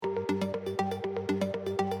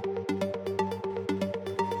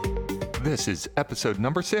This is episode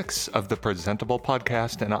number 6 of the Presentable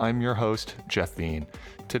Podcast, and I'm your host, Jeff Bean.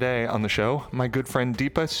 Today on the show, my good friend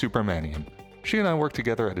Deepa Subramanian. She and I work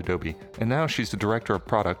together at Adobe, and now she's the director of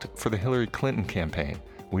product for the Hillary Clinton campaign.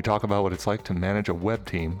 We talk about what it's like to manage a web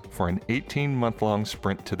team for an 18-month-long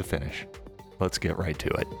sprint to the finish. Let's get right to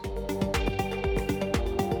it.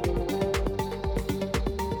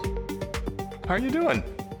 How are you doing?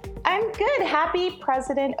 I'm good. Happy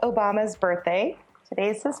President Obama's birthday.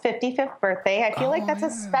 Today's his 55th birthday. I feel like that's a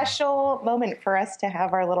special moment for us to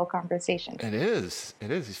have our little conversation. It is.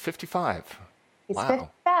 He's 55. He's wow.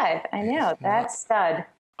 55. I know. That's stud.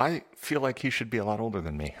 I feel like he should be a lot older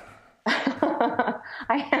than me.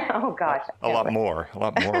 Oh, gosh. A lot more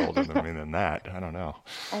older than me than that. I don't know.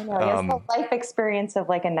 I know. He has the life experience of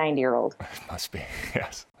like a 90-year-old. Must be,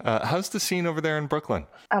 yes. How's the scene over there in Brooklyn?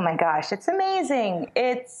 Oh, my gosh. It's amazing.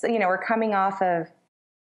 It's, we're coming off of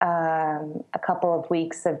a couple of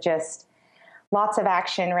weeks of just lots of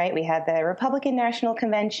action, right? We had the Republican National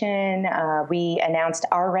Convention. We announced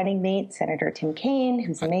our running mate, Senator Tim Kaine,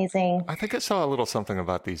 who's amazing. I think I saw a little something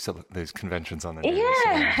about these conventions on the news.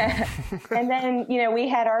 Yeah. And then, we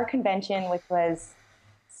had our convention, which was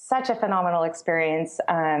such a phenomenal experience.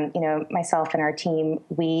 Myself and our team,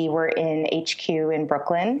 we were in HQ in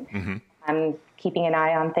Brooklyn. Mm-hmm. I'm keeping an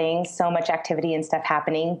eye on things, so much activity and stuff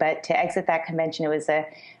happening. But to exit that convention, it was a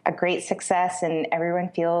great success, and everyone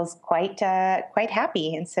feels quite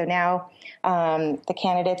happy. And so now the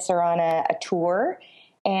candidates are on a tour,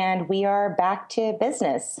 and we are back to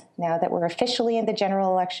business now that we're officially in the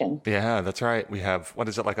general election. Yeah, that's right. We have, what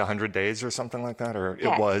is it, like 100 days or something like that? Or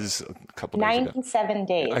it was a couple days ago. 97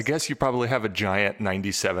 days. I guess you probably have a giant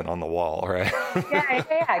 97 on the wall, right?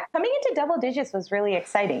 Yeah. Coming into double digits was really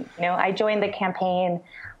exciting. I joined the campaign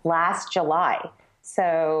last July.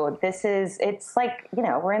 So it's like,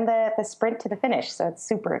 we're in the sprint to the finish. So it's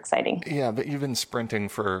super exciting. Yeah, but you've been sprinting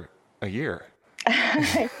for a year.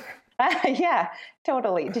 Yeah,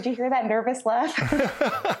 totally. Did you hear that nervous laugh?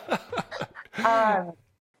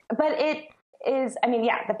 But it is,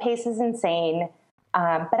 the pace is insane.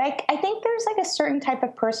 But I think there's like a certain type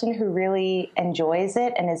of person who really enjoys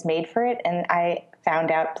it and is made for it. And I found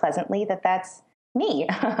out pleasantly that that's me.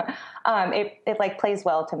 It like plays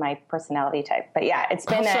well to my personality type. But yeah, it's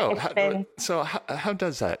been. So how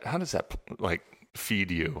does that like feed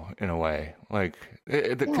you in a way? Like,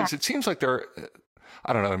 because it seems like there,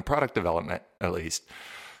 I don't know, in product development, at least,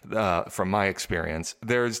 from my experience,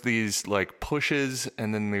 there's these like pushes,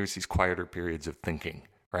 and then there's these quieter periods of thinking,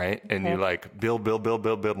 right? And you like build,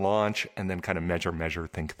 launch, and then kind of measure,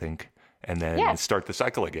 think, and then start the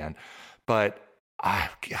cycle again. But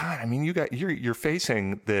you're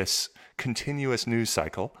facing this continuous news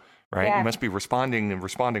cycle, right? Yeah. You must be responding.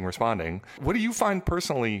 What do you find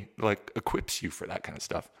personally like equips you for that kind of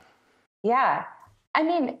stuff? Yeah.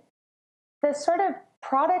 The sort of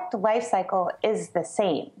product life cycle is the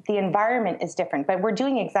same. The environment is different, but we're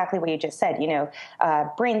doing exactly what you just said,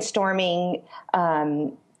 brainstorming,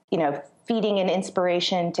 feeding in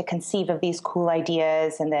inspiration to conceive of these cool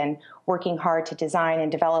ideas, and then working hard to design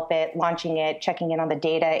and develop it, launching it, checking in on the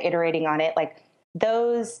data, iterating on it. Like,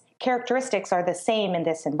 those characteristics are the same in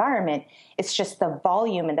this environment. It's just the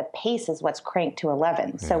volume and the pace is what's cranked to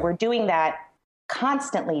 11. Yeah. So we're doing that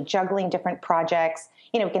constantly, juggling different projects.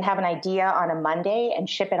 We can have an idea on a Monday and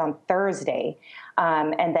ship it on Thursday,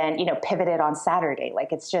 and then, pivot it on Saturday.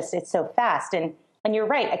 Like, it's so fast. And you're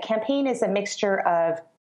right. A campaign is a mixture of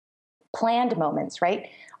planned moments, right?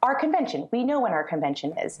 Our convention, we know when our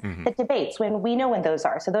convention is. Mm-hmm. The debates, we know when those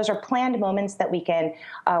are. So those are planned moments that we can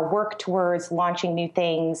work towards launching new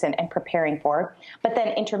things and preparing for. But then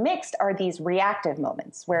intermixed are these reactive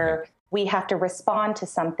moments where we have to respond to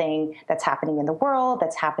something that's happening in the world,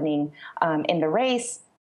 that's happening in the race.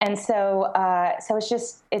 And so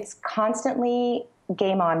it's constantly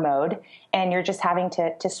game on mode, and you're just having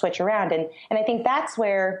to switch around. And I think that's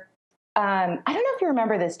where, I don't know if you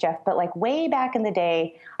remember this, Jeff, but like way back in the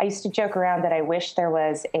day, I used to joke around that I wish there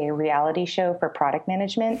was a reality show for product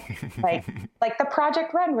management, like the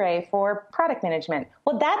Project Runway for product management.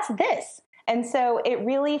 Well, that's this. And so it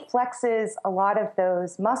really flexes a lot of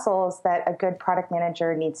those muscles that a good product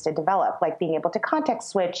manager needs to develop, like being able to context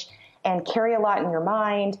switch and carry a lot in your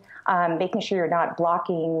mind, making sure you're not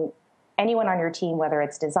blocking anyone on your team, whether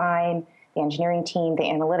it's design, the engineering team, the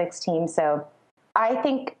analytics team. So I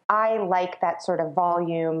think I like that sort of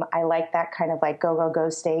volume. I like that kind of like go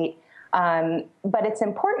state. But it's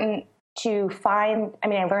important to find,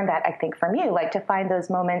 I learned that, I think, from you, like to find those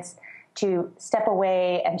moments to step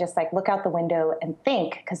away and just like look out the window and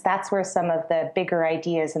think, because that's where some of the bigger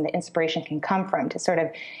ideas and the inspiration can come from, to sort of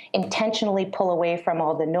intentionally pull away from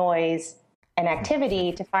all the noise and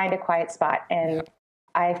activity to find a quiet spot. And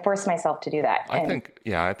I forced myself to do that. I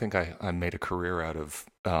think I made a career out of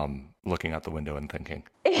looking out the window and thinking.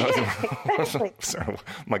 Exactly. Sort of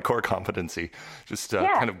my core competency, just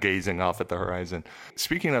kind of gazing off at the horizon.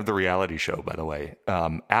 Speaking of the reality show, by the way,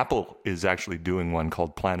 Apple is actually doing one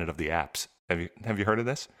called Planet of the Apps. Have you heard of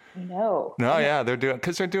this? No. Yeah, they're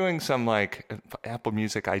doing some like Apple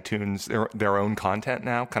Music, iTunes, their own content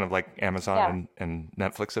now, kind of like Amazon and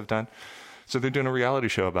Netflix have done. So they're doing a reality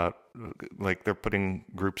show about, like, they're putting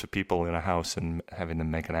groups of people in a house and having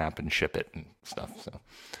them make an app and ship it and stuff. So,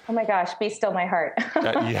 oh my gosh, be still my heart.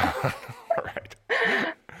 yeah, right.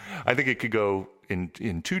 I think it could go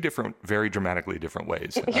in two different, very dramatically different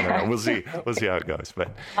ways. I don't know. We'll see how it goes.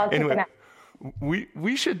 But anyway,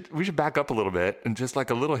 we should back up a little bit and just like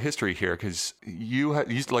a little history here, because you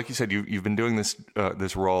like you said, you've been doing this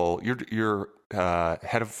role. You're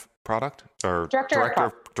head of product or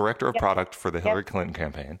director of product for the Hillary Clinton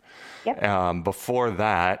campaign. Yep. Before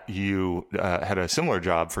that, you had a similar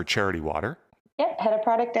job for Charity Water. Yep, head of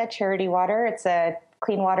product at Charity Water. It's a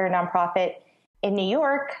clean water nonprofit in New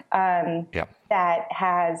York that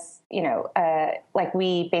has, like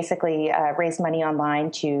we basically raise money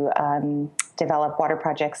online to develop water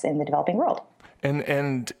projects in the developing world.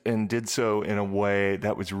 And did so in a way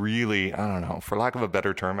that was really, I don't know, for lack of a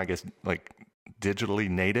better term, I guess, like digitally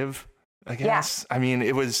native, I guess. Yeah. I mean,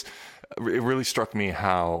 it really struck me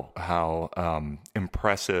how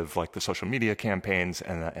impressive, like the social media campaigns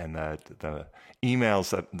and the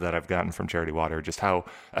emails that I've gotten from Charity Water, just how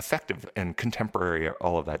effective and contemporary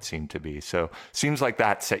all of that seemed to be. So seems like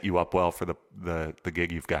that set you up well for the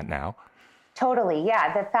gig you've got now. Totally.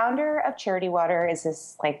 Yeah. The founder of Charity Water is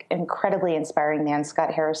this like incredibly inspiring man,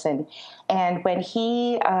 Scott Harrison. And when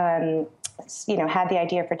he, had the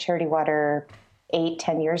idea for Charity Water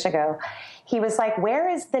 8-10 years ago, he was like, where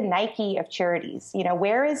is the Nike of charities?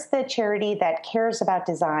 Where is the charity that cares about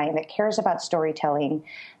design, that cares about storytelling,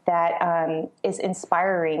 that is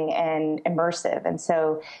inspiring and immersive? And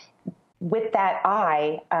so with that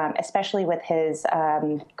eye, especially with his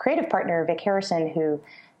creative partner, Vic Harrison, who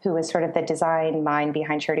was sort of the design mind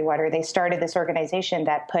behind Charity Water, they started this organization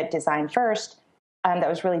that put design first. That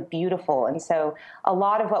was really beautiful. And so a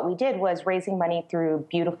lot of what we did was raising money through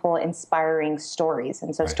beautiful, inspiring stories.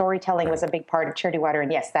 And so storytelling was a big part of Charity Water.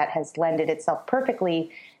 And yes, that has lended itself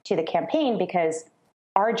perfectly to the campaign, because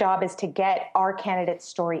our job is to get our candidate's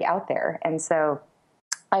story out there. And so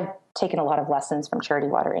I've taken a lot of lessons from Charity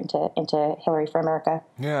Water into Hillary for America.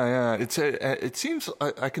 Yeah. It seems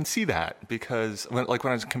I can see that, because when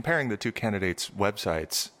I was comparing the two candidates'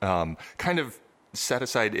 websites, kind of set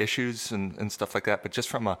aside issues and stuff like that, but just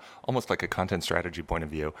from almost like a content strategy point of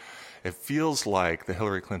view, it feels like the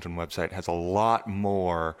Hillary Clinton website has a lot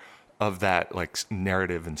more of that like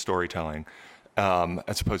narrative and storytelling,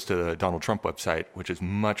 as opposed to the Donald Trump website, which is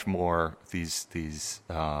much more these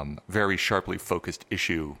very sharply focused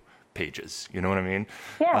issue pages. You know what I mean?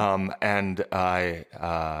 Yeah. And it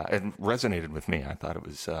resonated with me. I thought it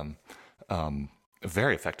was a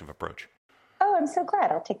very effective approach. Oh, I'm so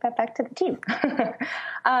glad. I'll take that back to the team. The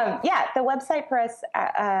website for us,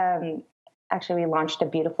 actually, we launched a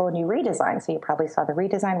beautiful new redesign. So you probably saw the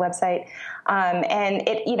redesigned website. And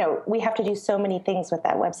it, we have to do so many things with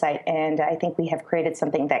that website. And I think we have created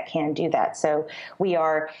something that can do that. So we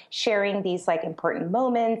are sharing these like important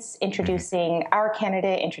moments, introducing our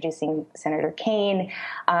candidate, introducing Senator Kaine,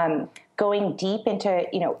 going deep into,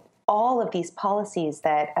 all of these policies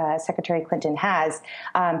that Secretary Clinton has,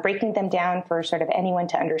 breaking them down for sort of anyone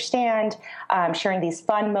to understand, sharing these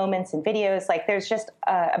fun moments and videos. Like there's just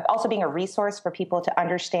also being a resource for people to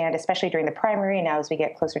understand, especially during the primary and now as we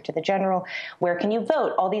get closer to the general, where can you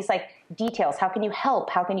vote? All these like details. How can you help?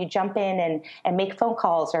 How can you jump in and make phone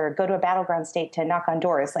calls or go to a battleground state to knock on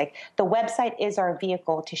doors? Like the website is our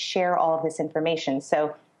vehicle to share all of this information.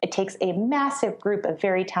 So it takes a massive group of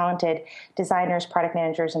very talented designers, product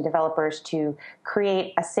managers, and developers to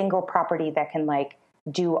create a single property that can like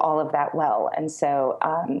do all of that well. And so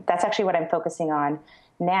that's actually what I'm focusing on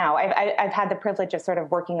now. I've had the privilege of sort of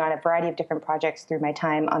working on a variety of different projects through my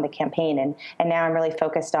time on the campaign. And now I'm really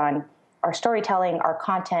focused on our storytelling, our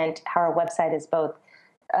content, how our website is both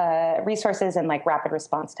resources and like rapid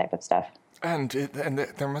response type of stuff. And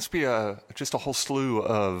there must be just a whole slew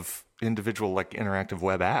of individual like interactive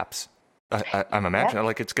web apps. I'm imagining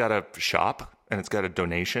like it's got a shop and it's got a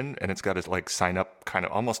donation and it's got a like sign up kind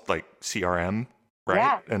of almost like CRM right?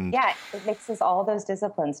 Yeah. And Yeah. It mixes all those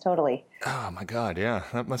disciplines totally. oh my God, yeah,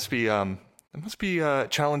 that must be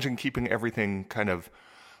challenging keeping everything kind of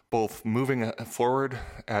both moving forward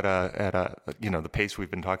at a the pace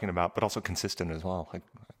we've been talking about, but also consistent as well. Like,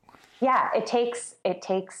 yeah, it takes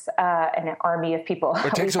an army of people.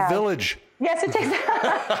 it takes a village. Yes, it takes.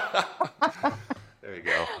 There you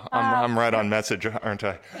go. I'm right on message, aren't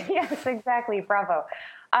I? Yes, exactly. Bravo.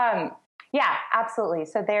 Yeah, absolutely.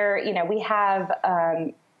 So there, we have,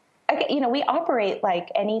 we operate like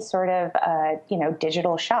any sort of,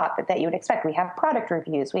 digital shop that you would expect. We have product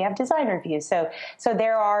reviews, we have design reviews. So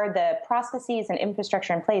there are the processes and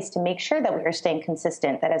infrastructure in place to make sure that we are staying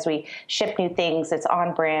consistent, that as we ship new things, it's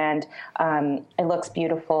on brand, it looks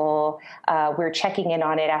beautiful, we're checking in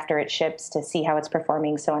on it after it ships to see how it's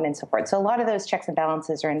performing, so on and so forth. So a lot of those checks and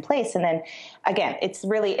balances are in place. And then again, it's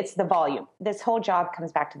the volume. This whole job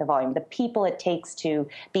comes back to the volume, the people it takes to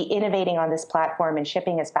be innovating on this platform and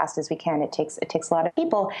shipping as fast as we can. It takes a lot of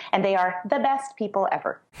people, and they are the best people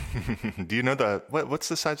ever. Do you know what's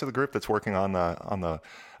the size of the group that's working on the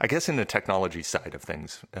I guess in the technology side of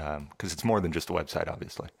things, because it's more than just a website,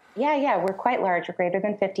 obviously. Yeah, we're quite large. We're greater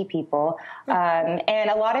than 50 people, and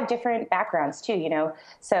a lot of different backgrounds too.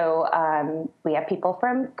 So we have people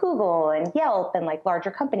from Google and Yelp and like larger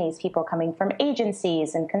companies, people coming from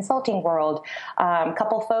agencies and consulting world, a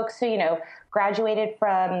couple folks who graduated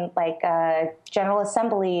from like General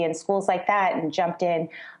Assembly and schools like that and jumped in.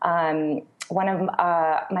 One of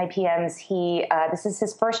my PMs, this is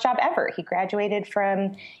his first job ever. He graduated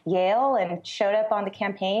from Yale and showed up on the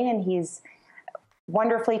campaign, and he's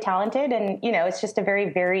wonderfully talented. And, it's just a very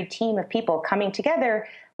varied team of people coming together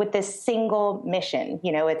with this single mission.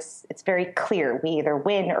 It's very clear. We either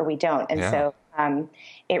win or we don't. And so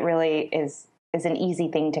it really is an easy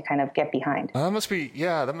thing to kind of get behind. That must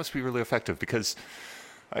be really effective because,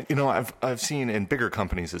 I've seen in bigger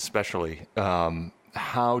companies, especially,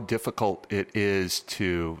 how difficult it is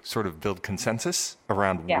to sort of build consensus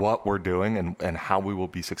around what we're doing and how we will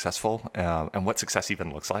be successful, and what success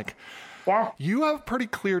even looks like. Yeah. You have a pretty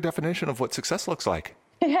clear definition of what success looks like.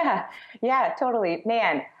 Yeah, totally.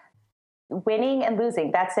 Man, winning and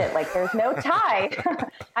losing, that's it. Like there's no tie.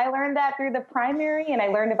 I learned that through the primary, and I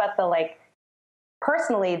learned about the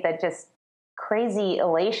personally, that just crazy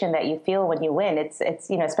elation that you feel when you win. It's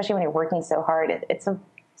especially when you're working so hard, it's a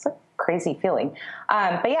crazy feeling.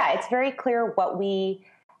 But yeah, it's very clear what we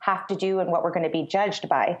have to do and what we're going to be judged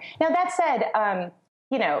by. Now, that said,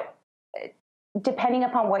 depending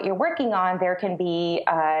upon what you're working on, there can be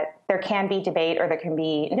debate or there can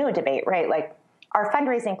be no debate, right? Like our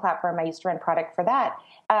fundraising platform, I used to run product for that.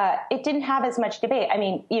 It didn't have as much debate. I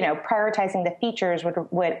mean, prioritizing the features with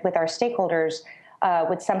our stakeholders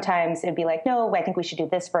would sometimes it'd be like, no, I think we should do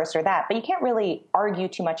this first or that. But you can't really argue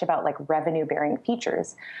too much about like revenue bearing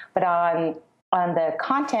features. But on the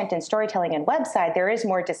content and storytelling and website, there is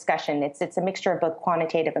more discussion. It's a mixture of both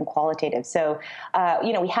quantitative and qualitative. So,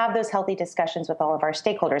 we have those healthy discussions with all of our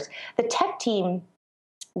stakeholders. The tech team,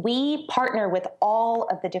 we partner with all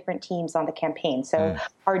of the different teams on the campaign. So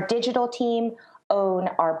our digital team own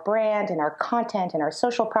our brand and our content and our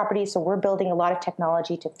social properties. So we're building a lot of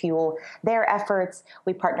technology to fuel their efforts.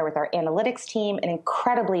 We partner with our analytics team, an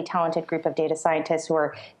incredibly talented group of data scientists who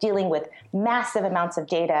are dealing with massive amounts of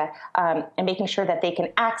data, and making sure that they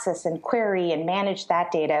can access and query and manage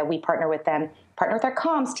that data. We partner with them, partner with our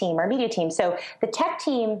comms team, our media team. So the tech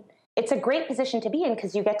team, it's a great position to be in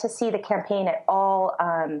because you get to see the campaign at all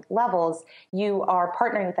levels. You are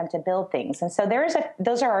partnering with them to build things. And so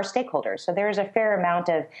those are our stakeholders. So there's a fair amount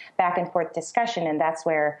of back and forth discussion. And that's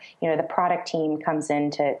where, the product team comes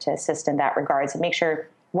in to assist in that regards and make sure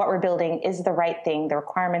what we're building is the right thing. The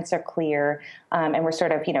requirements are clear. And we're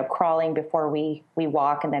sort of, crawling before we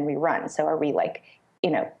walk and then we run. So are we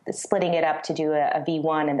splitting it up to do a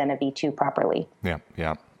V1 and then a V2 properly?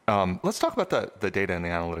 Yeah. Let's talk about the data and the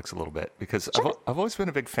analytics a little bit, because Sure. I've always been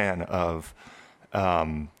a big fan of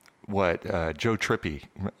what Joe Trippi,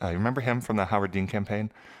 you remember him from the Howard Dean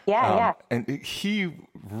campaign? Yeah. And he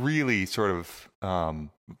really sort of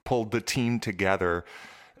pulled the team together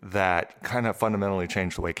that kind of fundamentally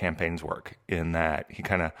changed the way campaigns work, in that he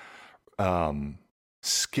kind of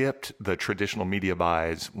skipped the traditional media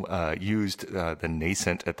buys, used the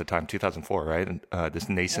nascent at the time, 2004, right? And this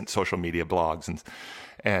nascent social media blogs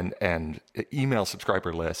and email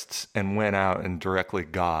subscriber lists, and went out and directly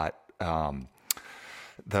got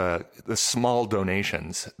the small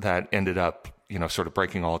donations that ended up, sort of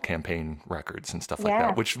breaking all campaign records and stuff like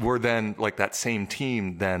that, which were then like that same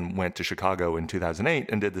team then went to Chicago in 2008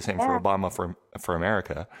 and did the same for Obama for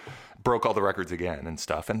America, broke all the records again and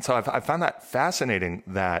stuff. And so I found that fascinating,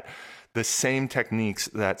 that the same techniques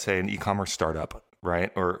that, say, an e-commerce startup,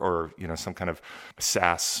 right? Or some kind of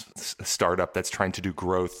SaaS startup that's trying to do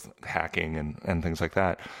growth hacking and things like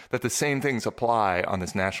that, that the same things apply on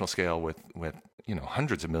this national scale with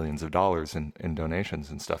hundreds of millions of dollars in donations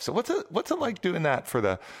and stuff. So what's it like doing that for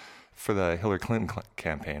the Hillary Clinton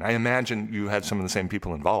campaign? I imagine you had some of the same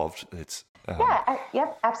people involved. It's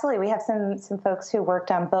yep, absolutely. We have some folks who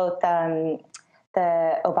worked on both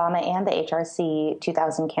the Obama and the HRC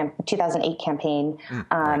 2008 campaign,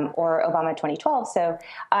 right. or Obama 2012. So,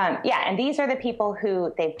 and these are the people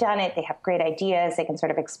who they've done it. They have great ideas. They can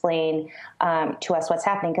sort of explain to us what's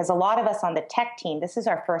happening. Because a lot of us on the tech team, this is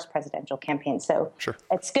our first presidential campaign. So sure.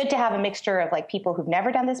 It's good to have a mixture of like people who've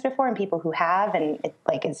never done this before and people who have, and it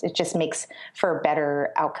just makes for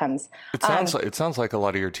better outcomes. It sounds like a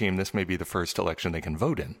lot of your team, this may be the first election they can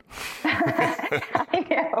vote in. I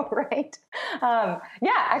know, right?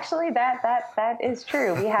 Actually, that is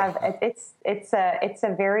true. We have it's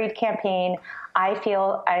a varied campaign. I'm not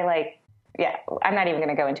even going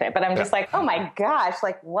to go into it, but I'm just like, oh my gosh,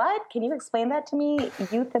 like what? Can you explain that to me,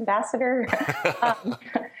 youth ambassador?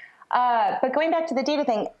 But going back to the data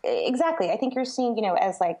thing, exactly. I think you're seeing,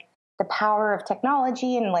 as like the power of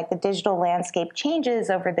technology and like the digital landscape changes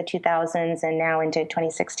over the 2000s and now into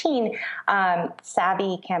 2016,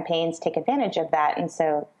 savvy campaigns take advantage of that. And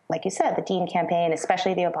so, like you said, the Dean campaign,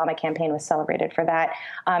 especially the Obama campaign, was celebrated for that.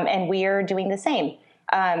 And we're doing the same.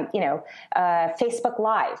 Facebook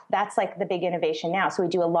Live, that's like the big innovation now. So we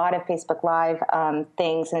do a lot of Facebook Live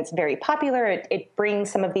things, and it's very popular. It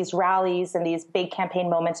brings some of these rallies and these big campaign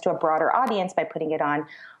moments to a broader audience by putting it on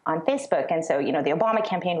Facebook. And so, the Obama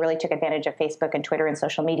campaign really took advantage of Facebook and Twitter and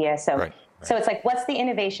social media. So, right. So it's like, what's the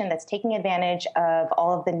innovation that's taking advantage of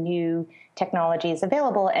all of the new technologies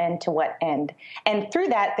available, and to what end? And through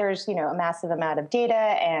that, there's, a massive amount of data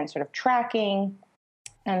and sort of tracking.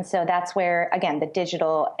 And so that's where, again, the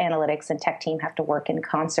digital analytics and tech team have to work in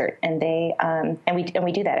concert, and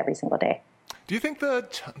we do that every single day. Do you think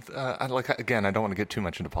that, again, I don't want to get too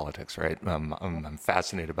much into politics, right? I'm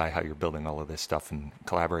fascinated by how you're building all of this stuff and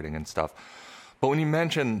collaborating and stuff. But when you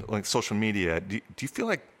mention like social media, do you feel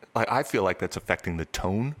like I feel like that's affecting the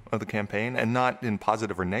tone of the campaign, and not in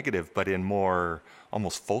positive or negative, but in more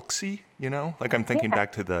almost folksy, Like I'm thinking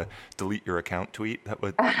back to the delete your account tweet that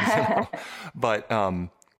would, But I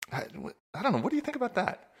don't know. What do you think about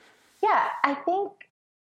that? Yeah, I think,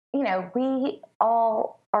 we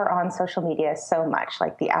all are on social media so much,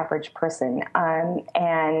 like the average person.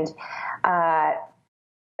 And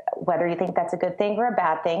whether you think that's a good thing or a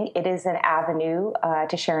bad thing, it is an avenue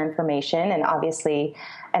to share information. And obviously,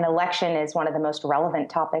 an election is one of the most relevant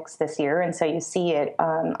topics this year. And so you see it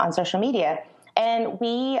on social media. And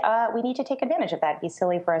we need to take advantage of that. It'd be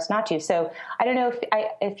silly for us not to. So I don't know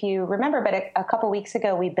if you remember, but a couple weeks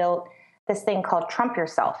ago, we built this thing called Trump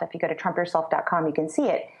Yourself. If you go to TrumpYourself.com, you can see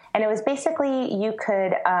it. And it was basically you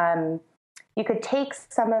could take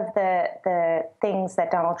some of the things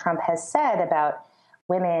that Donald Trump has said about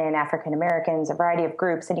women, African Americans, a variety of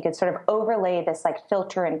groups, and you could sort of overlay this like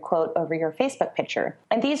filter and quote over your Facebook picture.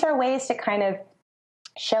 And these are ways to kind of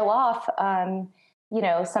show off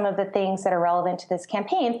some of the things that are relevant to this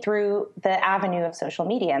campaign through the avenue of social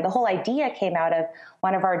media. And the whole idea came out of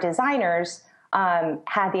one of our designers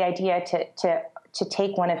had the idea to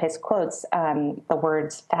take one of his quotes, the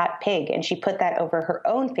words "fat pig," and she put that over her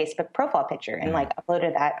own Facebook profile picture and like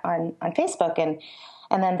uploaded that on Facebook. And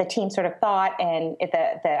then the team sort of thought, and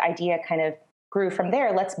the idea kind of grew from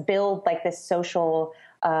there. Let's build like this social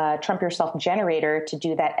Trump Yourself generator to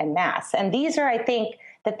do that en masse. And these are, I think,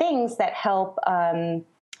 the things that help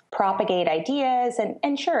propagate ideas.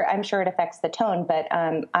 And sure, I'm sure it affects the tone, but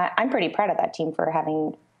I'm pretty proud of that team for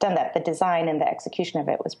having done that. The design and the execution of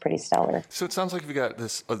it was pretty stellar. So it sounds like you've got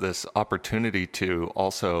this opportunity to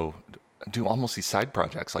also do almost these side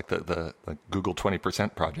projects, like the Google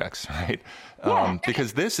 20% projects, right? Yeah.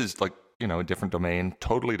 Because this is like, a different domain,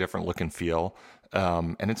 totally different look and feel,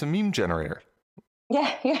 and it's a meme generator.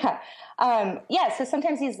 Yeah. So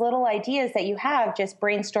sometimes these little ideas that you have just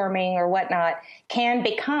brainstorming or whatnot can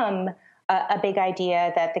become a big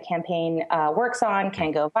idea that the campaign works on,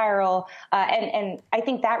 can go viral. And I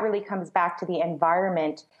think that really comes back to the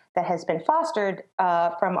environment that has been fostered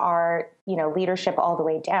from our, leadership all the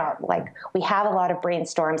way down. Like we have a lot of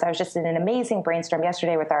brainstorms. I was just in an amazing brainstorm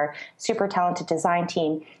yesterday with our super talented design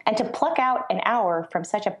team. And to pluck out an hour from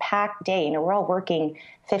such a packed day, we're all working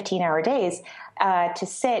 15-hour days, to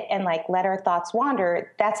sit and like let our thoughts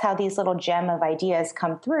wander. That's how these little gem of ideas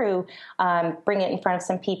come through. Bring it in front of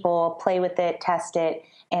some people, play with it, test it,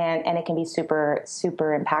 and it can be super,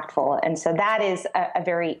 super impactful. And so that is a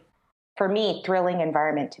very for me, thrilling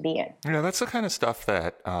environment to be in. That's the kind of stuff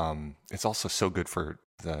that it's also so good for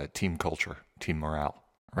the team culture, team morale,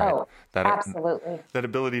 right? Oh, absolutely. That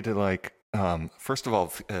ability to first of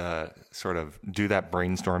all, sort of do that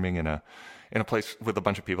brainstorming in a place with a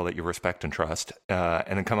bunch of people that you respect and trust,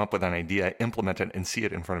 and then come up with an idea, implement it, and see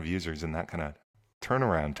it in front of users in that kind of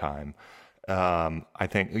turnaround time. I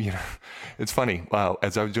think, it's funny. Wow.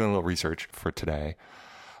 As I was doing a little research for today,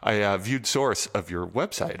 I viewed source of your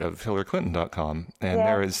website of HillaryClinton.com, and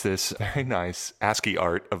there is this very nice ASCII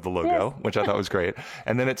art of the logo, which I thought was great.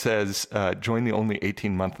 And then it says, join the only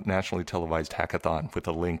 18-month nationally televised hackathon, with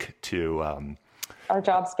a link to our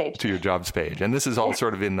jobs page. To your jobs page. And this is all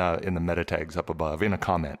sort of in the meta tags up above, in a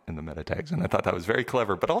comment in the meta tags. And I thought that was very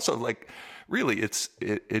clever, but also really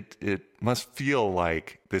it must feel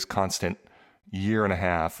like this constant year and a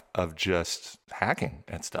half of just hacking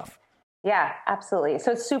and stuff. Yeah, absolutely.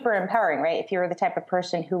 So it's super empowering, right? If you're the type of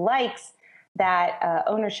person who likes that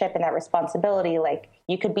ownership and that responsibility, like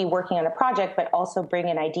you could be working on a project, but also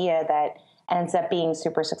bring an idea that ends up being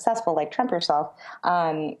super successful, like Trump yourself.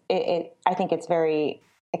 I think it's very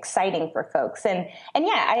exciting for folks. And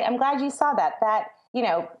yeah, I'm glad you saw that,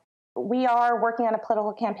 we are working on a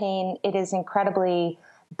political campaign. It is incredibly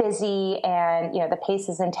busy and, the pace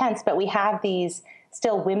is intense, but we have these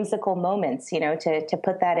still whimsical moments, to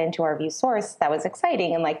put that into our view source. That was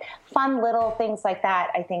exciting. And fun little things like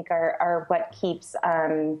that, I think are what keeps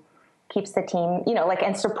the team,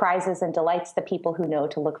 and surprises and delights the people who know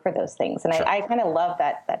to look for those things. And sure. I kind of love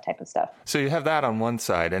that type of stuff. So you have that on one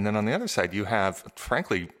side, and then on the other side, you have,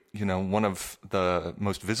 frankly, one of the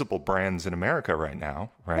most visible brands in America right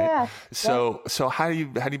now, right? Yeah. So how do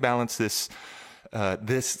you balance this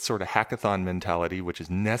sort of hackathon mentality, which is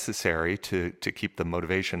necessary to keep the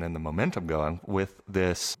motivation and the momentum going, with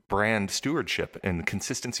this brand stewardship and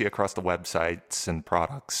consistency across the websites and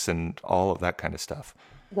products and all of that kind of stuff?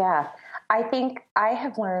 Yeah, I think I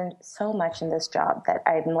have learned so much in this job that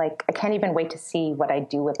I can't even wait to see what I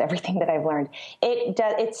do with everything that I've learned.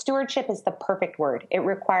 Stewardship is the perfect word. It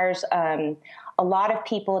requires a lot of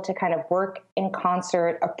people to kind of work in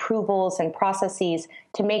concert, approvals and processes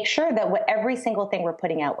to make sure that every single thing we're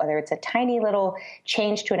putting out, whether it's a tiny little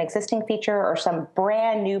change to an existing feature or some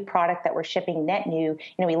brand new product that we're shipping net new.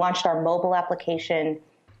 We launched our mobile application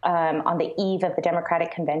on the eve of the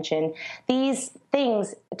Democratic Convention. These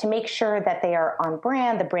things, to make sure that they are on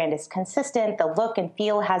brand, the brand is consistent, the look and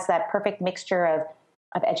feel has that perfect mixture of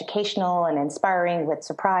educational and inspiring with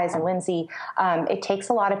surprise and whimsy. It takes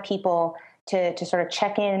a lot of people to sort of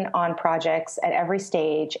check in on projects at every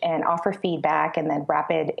stage and offer feedback and then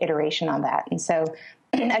rapid iteration on that. And so,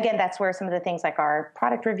 again, that's where some of the things like our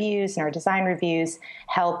product reviews and our design reviews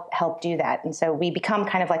help do that. And so we become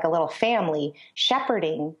kind of like a little family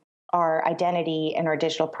shepherding our identity and our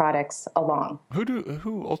digital products along.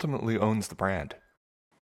 Who ultimately owns the brand?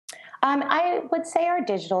 I would say our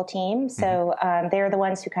digital team. So they're the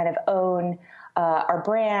ones who kind of own our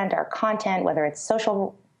brand, our content, whether it's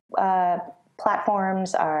social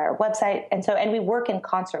platforms, our website, and we work in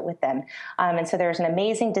concert with them. And so there's an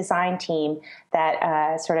amazing design team that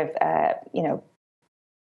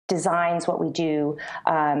designs what we do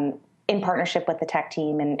in partnership with the tech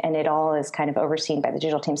team, and it all is kind of overseen by the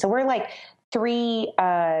digital team. So we're like three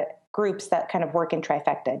groups that kind of work in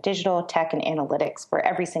trifecta: digital, tech, and analytics for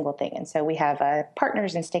every single thing. And so we have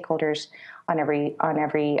partners and stakeholders on every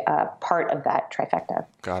part of that trifecta.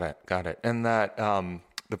 Got it. And that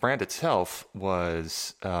the brand itself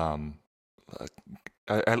was at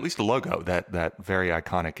least a logo, that very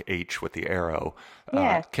iconic H with the arrow,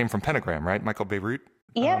 came from Pentagram, right? Michael Beirut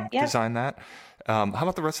designed that. How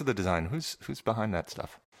about the rest of the design? Who's behind that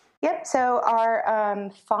stuff? Yep. So our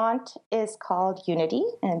font is called Unity,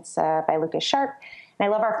 and it's by Lucas Sharp. And I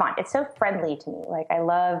love our font. It's so friendly to me. Like I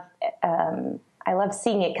love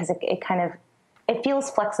seeing it because it feels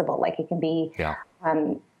flexible. Like it can be,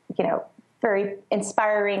 very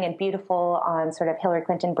inspiring and beautiful on sort of Hillary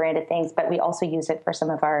Clinton branded things, but we also use it for some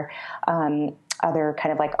of our other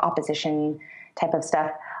kind of like opposition type of stuff.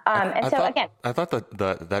 I thought that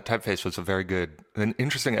typeface was an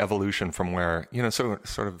interesting evolution from where,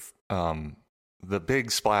 the big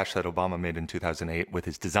splash that Obama made in 2008 with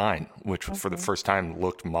his design, which for the first time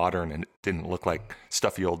looked modern and it didn't look like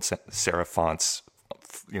stuffy old serif fonts,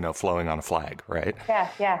 flowing on a flag, right?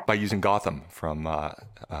 Yeah. By using Gotham from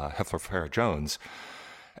Heffler Farah Jones.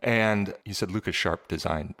 And you said Lucas Sharp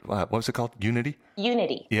designed, what was it called? Unity?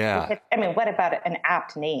 Unity. Yeah. What about an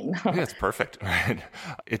apt name? Yeah, it's perfect, right?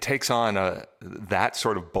 It takes on that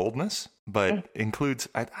sort of boldness, but includes,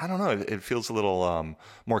 I don't know, it feels a little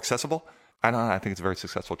more accessible. I don't know, I think it's a very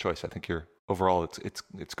successful choice. I think you're overall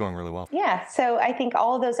it's going really well. Yeah. So I think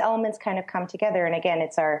all of those elements kind of come together. And again,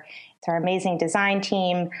 it's our amazing design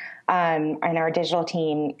team and our digital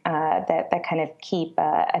team that kind of keep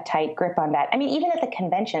a tight grip on that. I mean, even at the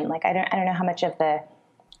convention, like I don't know how much of the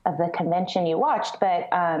convention you watched, but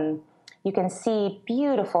you can see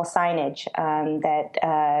beautiful signage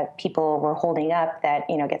that people were holding up that,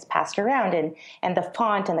 gets passed around, and the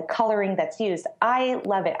font and the coloring that's used. I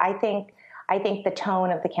love it. I think the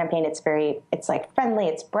tone of the campaign, it's like friendly,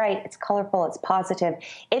 it's bright, it's colorful, it's positive.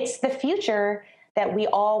 It's the future that we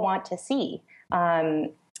all want to see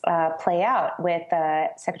play out with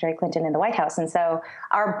Secretary Clinton in the White House. And so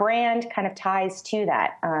our brand kind of ties to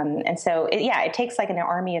that. And so, it takes like an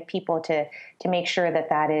army of people to make sure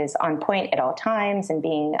that is on point at all times and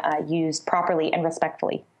being used properly and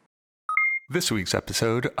respectfully. This week's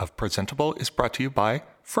episode of Presentable is brought to you by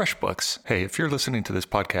FreshBooks. Hey, if you're listening to this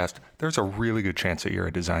podcast, there's a really good chance that you're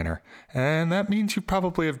a designer. And that means you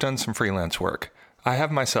probably have done some freelance work. I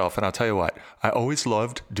have myself, and I'll tell you what, I always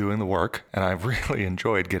loved doing the work, and I really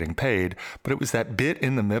enjoyed getting paid, but it was that bit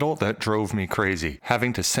in the middle that drove me crazy.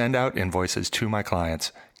 Having to send out invoices to my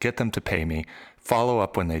clients, get them to pay me, follow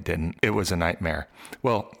up when they didn't. It was a nightmare.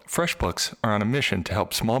 Well, FreshBooks are on a mission to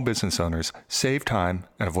help small business owners save time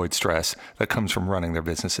and avoid stress that comes from running their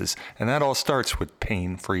businesses. And that all starts with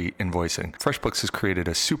pain-free invoicing. FreshBooks has created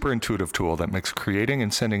a super intuitive tool that makes creating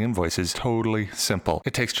and sending invoices totally simple.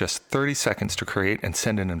 It takes just 30 seconds to create and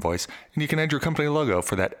send an invoice, and you can add your company logo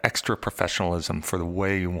for that extra professionalism for the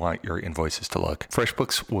way you want your invoices to look.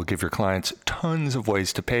 FreshBooks will give your clients tons of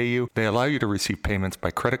ways to pay you. They allow you to receive payments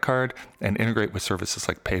by credit card and integrate with services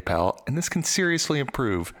like PayPal, and this can seriously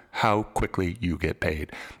improve how quickly you get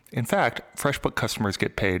paid. In fact, FreshBooks customers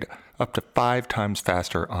get paid up to 5 times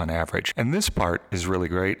faster on average. And this part is really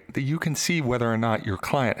great, that you can see whether or not your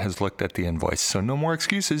client has looked at the invoice. So no more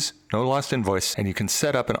excuses, no lost invoice, and you can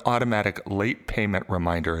set up an automatic late payment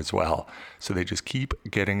reminder as well. So they just keep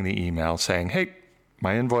getting the email saying, hey,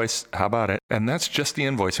 my invoice, how about it? And that's just the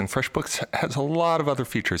invoicing. FreshBooks has a lot of other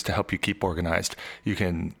features to help you keep organized. You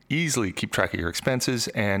can easily keep track of your expenses,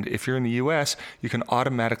 and if you're in the US, you can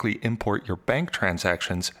automatically import your bank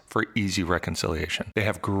transactions for easy reconciliation. They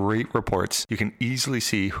have great reports. You can easily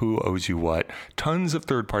see who owes you what. Tons of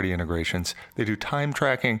third-party integrations. They do time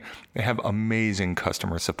tracking. They have amazing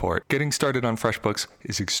customer support. Getting started on FreshBooks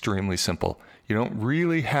is extremely simple. You don't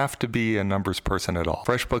really have to be a numbers person at all.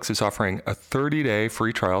 FreshBooks is offering a 30-day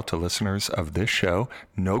free trial to listeners of this show.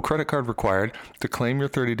 No credit card required. To claim your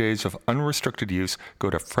 30 days of unrestricted use, go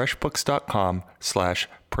to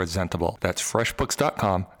freshbooks.com/presentable. That's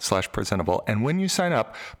freshbooks.com/presentable. And when you sign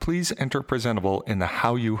up, please enter presentable in the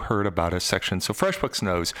How You Heard About Us section so FreshBooks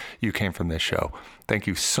knows you came from this show. Thank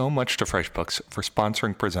you so much to FreshBooks for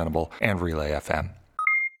sponsoring Presentable and Relay FM.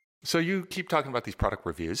 So you keep talking about these product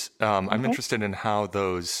reviews. I'm interested in how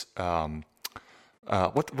those, what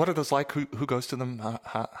are those like? Who goes to them?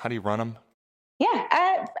 How do you run them? Yeah,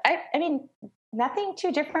 I mean, nothing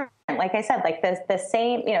too different. Like I said, like the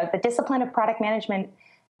same, the discipline of product management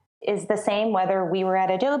is the same whether we were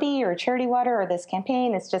at Adobe or Charity Water or this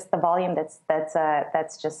campaign. It's just the volume that's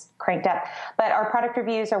just cranked up. But our product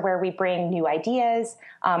reviews are where we bring new ideas.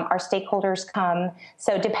 Our stakeholders come.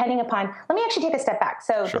 So depending upon, let me actually take a step back.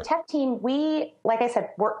 So Sure. The tech team, we, like I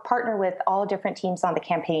said, partner with all different teams on the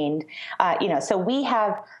campaign. So we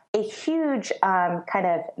have a huge kind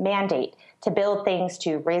of mandate to build things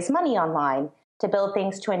to raise money online, to build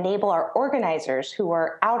things to enable our organizers who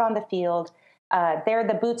are out on the field. They're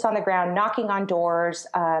the boots on the ground, knocking on doors,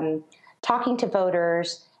 talking to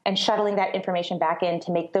voters, and shuttling that information back in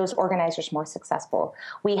to make those organizers more successful.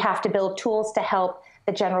 We have to build tools to help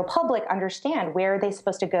the general public understand where are they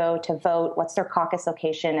supposed to go to vote, what's their caucus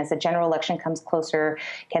location as the general election comes closer,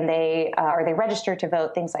 are they registered to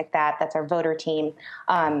vote, things like that. That's our voter team.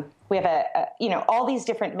 We have all these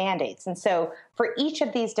different mandates. And so for each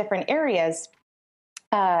of these different areas,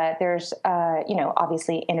 there's,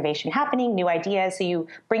 obviously innovation happening, new ideas. So you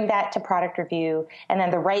bring that to product review, and then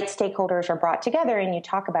the right stakeholders are brought together and you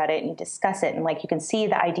talk about it and you discuss it. And like you can see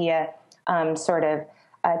the idea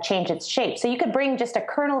change its shape. So you could bring just a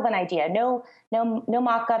kernel of an idea, no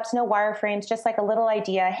mock-ups, no wireframes, just like a little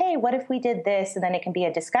idea. Hey, what if we did this? And then it can be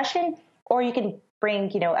a discussion, or you can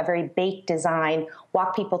bring, a very baked design,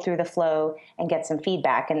 walk people through the flow and get some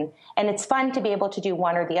feedback. And it's fun to be able to do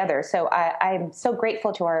one or the other. So I'm so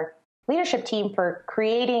grateful to our leadership team for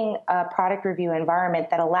creating a product review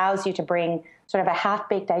environment that allows you to bring sort of a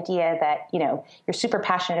half-baked idea that, you're super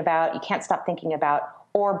passionate about, you can't stop thinking about,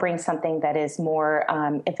 or bring something that is more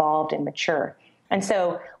evolved and mature. And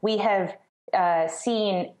so we have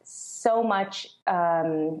seen so much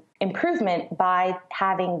improvement by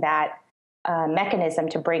having that mechanism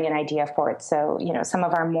to bring an idea forward. So, some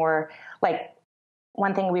of our more, like,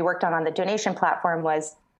 one thing we worked on the donation platform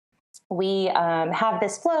was we have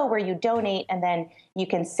this flow where you donate and then you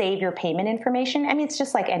can save your payment information. I mean, it's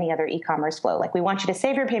just like any other e-commerce flow. Like, we want you to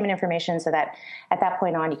save your payment information so that at that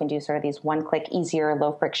point on, you can do sort of these one-click, easier,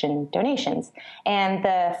 low-friction donations. And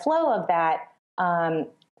the flow of that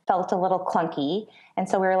felt a little clunky. And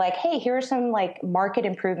so we were like, hey, here are some like market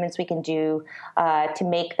improvements we can do to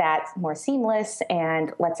make that more seamless,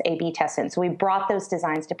 and let's A/B test it. So we brought those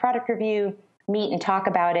designs to product review, meet and talk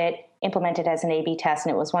about it, implement it as an A/B test.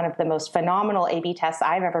 And it was one of the most phenomenal A/B tests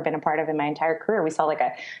I've ever been a part of in my entire career. We saw like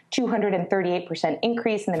a 238%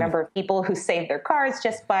 increase in the number of people who saved their cars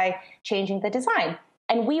just by changing the design.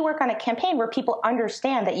 And we work on a campaign where people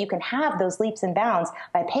understand that you can have those leaps and bounds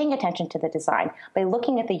by paying attention to the design, by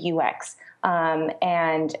looking at the UX,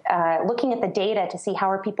 and looking at the data to see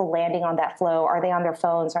how are people landing on that flow. Are they on their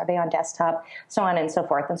phones? Are they on desktop? So on and so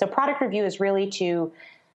forth. And so product review is really to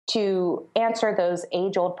answer those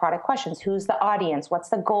age-old product questions. Who's the audience? What's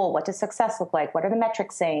the goal? What does success look like? What are the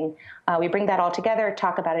metrics saying? We bring that all together,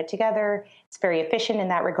 talk about it together. It's very efficient in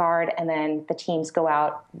that regard. And then the teams go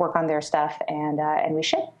out, work on their stuff, and we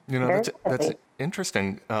ship. That's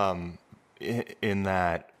interesting in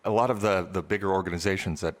that a lot of the bigger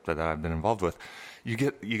organizations that I've been involved with, you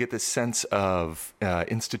get this sense of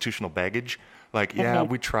institutional baggage. Like, yeah,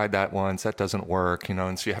 we tried that once, that doesn't work,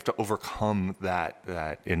 and so you have to overcome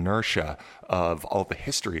that inertia of all the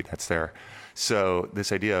history that's there. So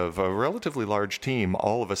this idea of a relatively large team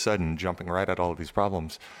all of a sudden jumping right at all of these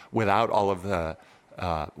problems without all of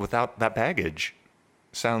without that baggage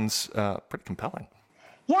sounds pretty compelling.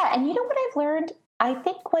 Yeah, and you know what I've learned? I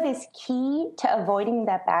think what is key to avoiding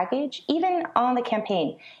that baggage, even on the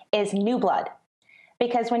campaign, is new blood.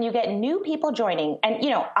 Because when you get new people joining, and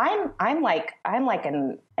I'm like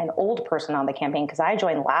an old person on the campaign because I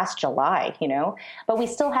joined last July, but we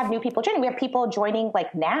still have new people joining. We have people joining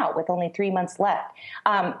like now with only 3 months left,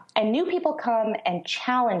 and new people come and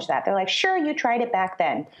challenge that. They're like, "Sure, you tried it back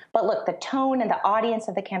then, but look, the tone and the audience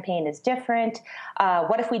of the campaign is different.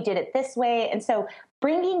 What if we did it this way?" And so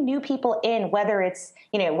bringing new people in, whether it's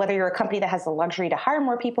whether you're a company that has the luxury to hire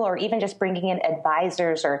more people, or even just bringing in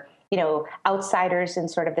advisors or outsiders in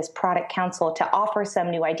sort of this product council to offer some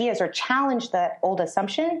new ideas or challenge that old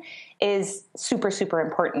assumption is super, super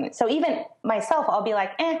important. So even myself, I'll be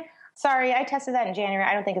like, sorry, I tested that in January.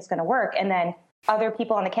 I don't think it's going to work. And then other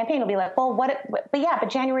people on the campaign will be like, well, but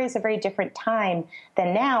January is a very different time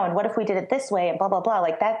than now. And what if we did it this way and blah, blah, blah.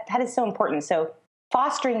 Like that is so important. So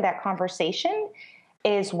fostering that conversation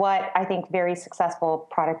is what I think very successful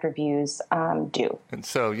product reviews do. And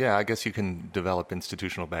so, I guess you can develop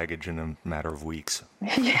institutional baggage in a matter of weeks.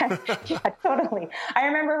 yeah, totally. I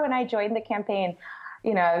remember when I joined the campaign, I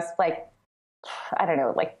was like, I don't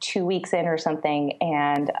know, like 2 weeks in or something.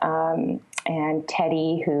 And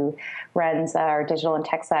Teddy, who runs our digital and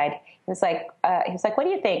tech side, he was like, what do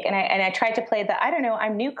you think? And I tried to play the, I don't know,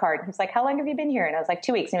 I'm new card. He was like, how long have you been here? And I was like,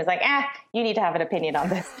 2 weeks. And he was like, you need to have an opinion on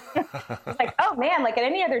this. I was like, oh man, like at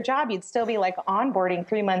any other job, you'd still be like onboarding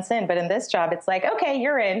 3 months in. But in this job, it's like, okay,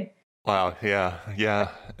 you're in. Wow. Yeah.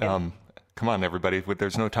 Come on, everybody.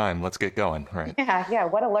 There's no time. Let's get going. Right. Yeah.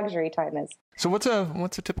 What a luxury time is. So what's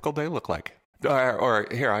a typical day look like? Or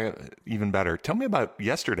here, even better. Tell me about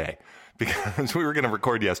yesterday, because we were going to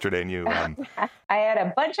record yesterday, and you. I had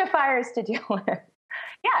a bunch of fires to deal with.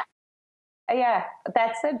 Yeah.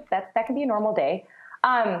 That can be a normal day.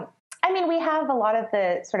 I mean, we have a lot of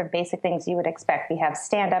the sort of basic things you would expect. We have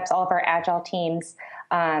stand-ups. All of our agile teams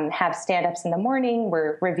have stand-ups in the morning.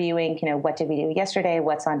 We're reviewing, what did we do yesterday?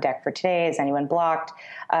 What's on deck for today? Is anyone blocked?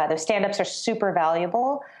 Those stand-ups are super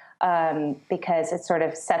valuable. Because it sort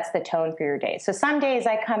of sets the tone for your day. So some days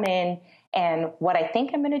I come in and what I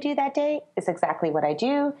think I'm going to do that day is exactly what I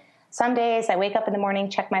do. Some days I wake up in the morning,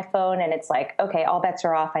 check my phone, and it's like, okay, all bets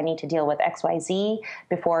are off. I need to deal with XYZ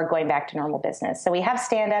before going back to normal business. So we have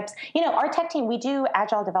stand-ups. Our tech team, we do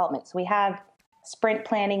agile development. So we have sprint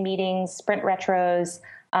planning meetings, sprint retros,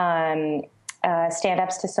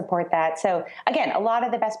 stand-ups to support that. So again, a lot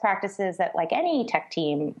of the best practices that like any tech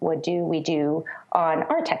team would do, we do on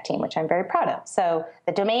our tech team, which I'm very proud of. So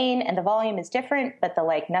the domain and the volume is different, but the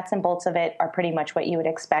like nuts and bolts of it are pretty much what you would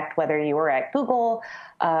expect, whether you were at Google,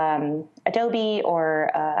 Adobe,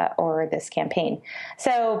 or this campaign.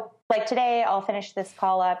 So like today, I'll finish this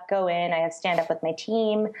call up, go in, I have stand up with my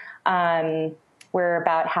team, We're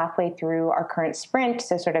about halfway through our current sprint,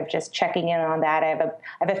 so sort of just checking in on that. I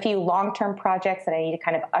have a few long-term projects that I need to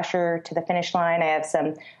kind of usher to the finish line. I have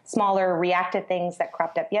some smaller reactive things that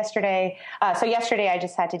cropped up yesterday. So yesterday I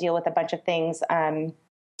just had to deal with a bunch of things.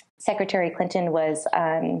 Secretary Clinton was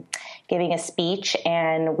giving a speech,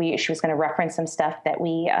 and she was going to reference some stuff that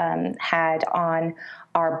we had on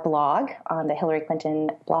our blog, on the Hillary Clinton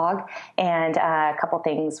blog, and a couple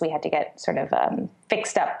things we had to get sort of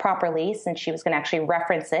fixed up properly since she was going to actually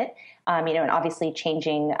reference it. And obviously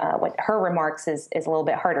changing what her remarks is a little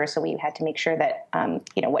bit harder. So we had to make sure that,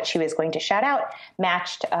 what she was going to shout out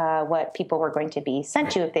matched what people were going to be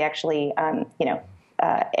sent to if they actually,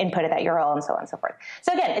 inputted that URL and so on and so forth.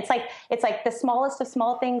 So again, it's like the smallest of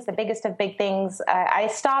small things, the biggest of big things. I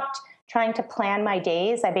stopped trying to plan my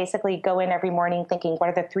days. I basically go in every morning thinking, what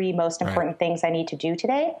are the 3 most important things I need to do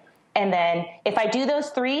today? And then if I do those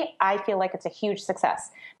 3, I feel like it's a huge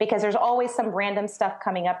success because there's always some random stuff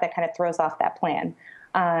coming up that kind of throws off that plan.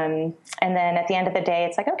 And then at the end of the day,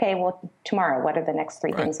 it's like, okay, well, tomorrow, what are the next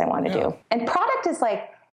 3 things I want to do? And product is like,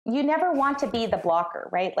 you never want to be the blocker,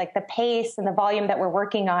 right? Like the pace and the volume that we're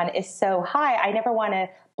working on is so high. I never want to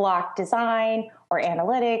block design or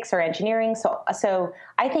analytics or engineering. So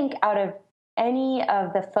I think out of any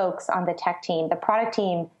of the folks on the tech team, the product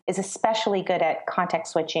team is especially good at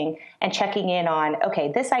context switching and checking in on,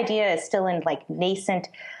 okay, this idea is still in like nascent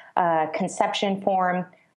conception form.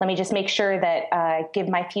 Let me just make sure that give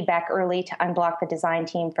my feedback early to unblock the design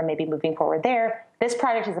team from maybe moving forward there. This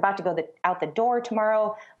project is about to go out the door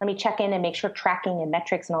tomorrow. Let me check in and make sure tracking and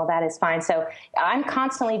metrics and all that is fine. So I'm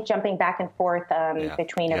constantly jumping back and forth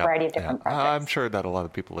between a variety of different projects. I'm sure that a lot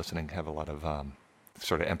of people listening have a lot of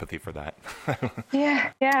sort of empathy for that.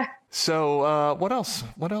 Yeah. So what else?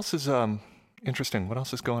 What else is interesting? What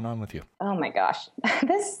else is going on with you? Oh my gosh,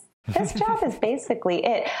 this job is basically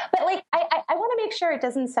it. But like, I want to make sure it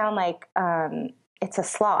doesn't sound like it's a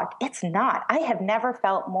slog. It's not. I have never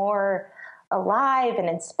felt more alive and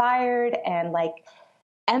inspired and like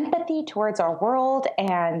empathy towards our world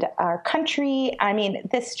and our country. I mean,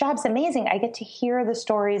 this job's amazing. I get to hear the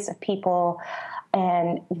stories of people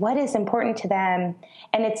and what is important to them.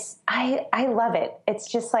 And I love it.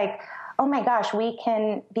 It's just like, oh my gosh, we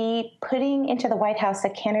can be putting into the White House a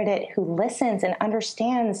candidate who listens and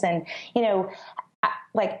understands and,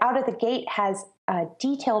 like out of the gate has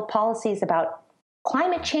detailed policies about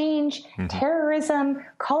climate change, terrorism,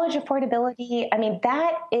 college affordability. I mean,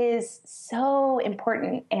 that is so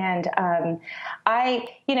important. And I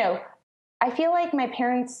feel like my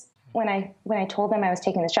parents, when I told them I was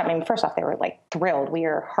taking this job, I mean, first off, they were like thrilled. We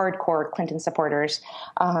are hardcore Clinton supporters.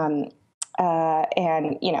 And,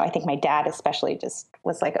 I think my dad especially just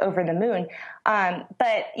was like over the moon.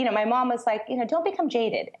 But, my mom was like, don't become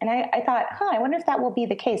jaded. And I thought, I wonder if that will be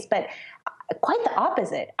the case. But quite the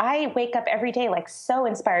opposite. I wake up every day like so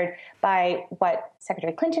inspired by what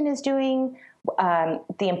Secretary Clinton is doing,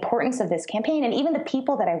 the importance of this campaign, and even the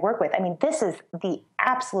people that I work with. I mean, this is the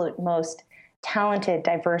absolute most talented,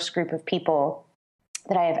 diverse group of people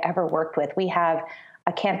that I have ever worked with. We have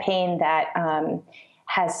a campaign that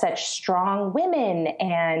has such strong women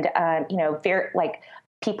and, very like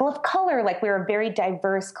people of color. Like we're a very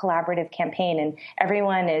diverse, collaborative campaign, and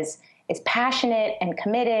everyone is passionate and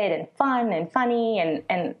committed and fun and funny.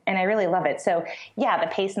 And I really love it. So yeah,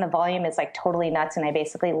 the pace and the volume is like totally nuts. And I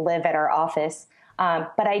basically live at our office.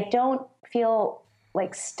 But I don't feel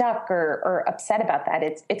like stuck or upset about that.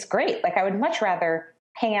 It's great. Like I would much rather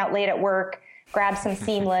hang out late at work, grab some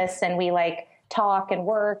Seamless and we like talk and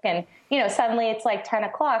work. And, suddenly it's like 10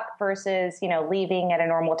 o'clock versus, leaving at a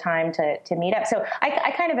normal time to meet up. So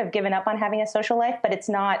I kind of have given up on having a social life, but it's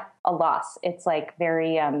not a loss. It's like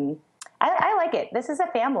very, I like it. This is a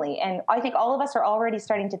family. And I think all of us are already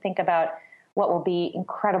starting to think about what will be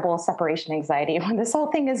incredible separation anxiety when this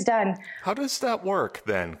whole thing is done. How does that work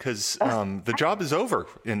then? Because the job is over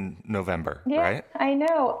in November, right? I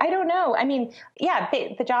know. I don't know. I mean, yeah,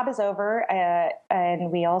 the job is over,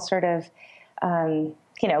 and we all sort of,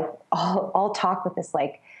 all talk with this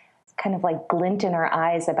like kind of like glint in our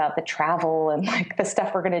eyes about the travel and like the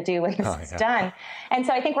stuff we're going to do when this is done. And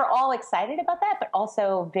so I think we're all excited about that, but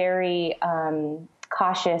also very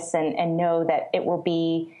cautious and know that it will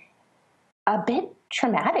be a bit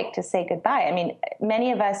traumatic to say goodbye. I mean,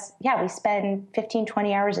 many of us, we spend 15,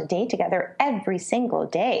 20 hours a day together every single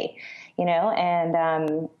day, and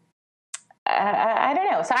I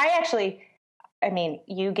don't know. So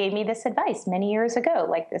you gave me this advice many years ago.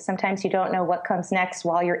 Like sometimes you don't know what comes next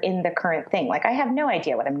while you're in the current thing. Like I have no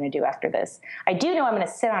idea what I'm going to do after this. I do know I'm going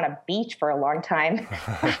to sit on a beach for a long time.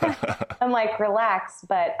 I'm like, relax.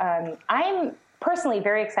 But I'm personally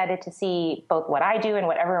very excited to see both what I do and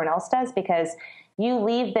what everyone else does, because you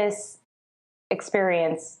leave this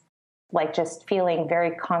experience like just feeling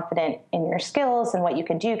very confident in your skills and what you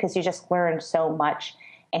can do, because you just learn so much.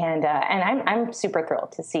 And I'm super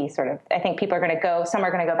thrilled to see sort of, I think people are going to go, some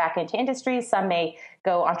are going to go back into industries, some may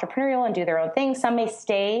go entrepreneurial and do their own thing, some may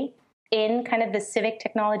stay in kind of the civic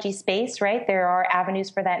technology space, right? There are avenues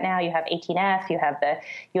for that now. You have 18F, you have the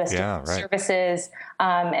U.S. Services.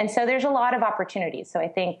 And so there's a lot of opportunities. So I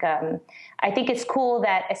think it's cool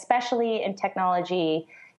that, especially in technology,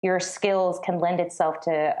 your skills can lend itself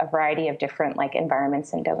to a variety of different like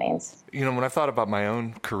environments and domains. You know, when I thought about my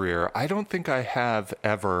own career, I don't think I have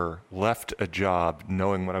ever left a job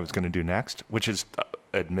knowing what I was going to do next, which is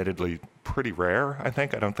admittedly pretty rare, I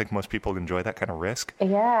think. I don't think most people enjoy that kind of risk.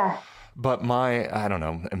 Yeah. But I don't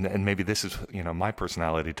know, and maybe this is, you know, my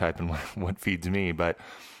personality type and what feeds me, but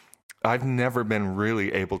I've never been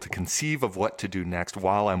really able to conceive of what to do next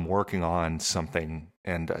while I'm working on something,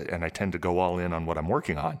 and I tend to go all in on what I'm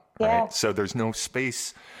working on, right? Yeah. So there's no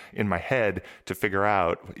space in my head to figure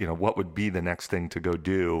out, you know, what would be the next thing to go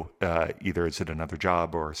do, either is it another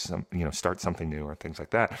job or start something new or things like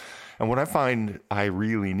that. And what I find I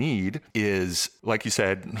really need is, like you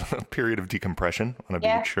said, a period of decompression on a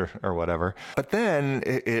beach or whatever. But then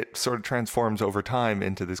it sort of transforms over time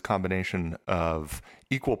into this combination of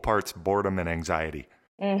equal parts boredom and anxiety,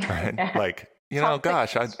 right? Like, you know,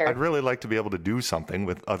 gosh, I'd really like to be able to do something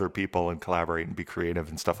with other people and collaborate and be creative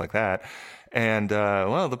and stuff like that. And,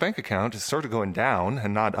 well, the bank account is sort of going down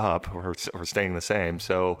and not up or staying the same.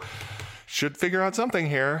 So should figure out something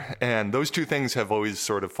here. And those two things have always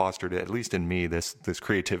sort of fostered, at least in me, this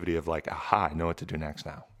creativity of like, aha, I know what to do next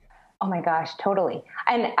now. Oh my gosh, totally.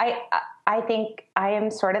 And I think I am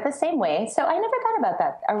sort of the same way. So I never thought about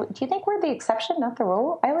that. Do you think we're the exception, not the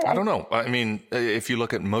rule? I don't know. I mean, if you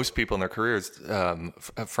look at most people in their careers,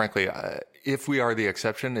 frankly, if we are the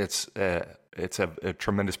exception, it's a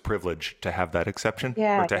tremendous privilege to have that exception,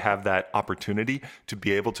 or to have that opportunity to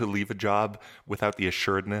be able to leave a job without the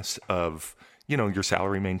assuredness of, you know, your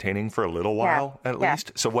salary maintaining for a little while at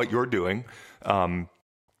least. So what you're doing,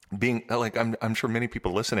 being like, I'm sure many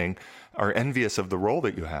people listening are envious of the role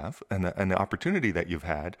that you have and the opportunity that you've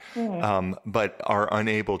had, but are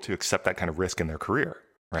unable to accept that kind of risk in their career,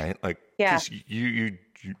 right? Like, because you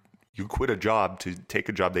quit a job to take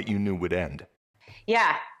a job that you knew would end.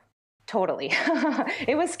 Yeah. Totally.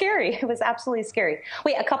 It was scary. It was absolutely scary.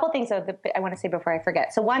 Wait, a couple things though that I want to say before I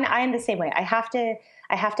forget. So one, I am the same way. I have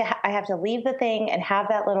to leave the thing and have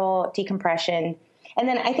that little decompression. And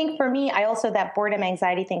then I think for me, that boredom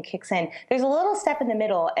anxiety thing kicks in. There's a little step in the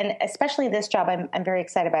middle, and especially this job, I'm very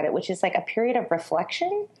excited about it, which is like a period of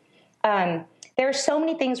reflection. There are so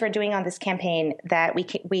many things we're doing on this campaign that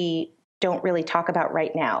we don't really talk about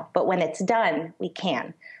right now, but when it's done, we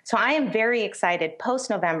can. So I am very excited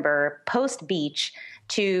post-November, post-beach,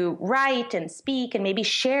 to write and speak and maybe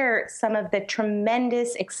share some of the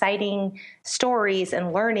tremendous, exciting stories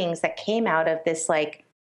and learnings that came out of this like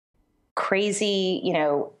crazy, you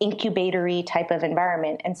know, incubatory type of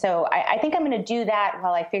environment. And so I think I'm going to do that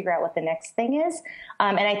while I figure out what the next thing is.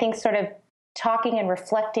 And I think sort of talking and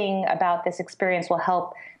reflecting about this experience will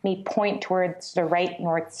help me point towards the right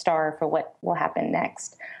North Star for what will happen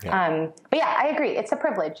next. Yeah. But yeah, I agree. It's a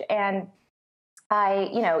privilege. And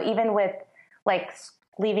even with like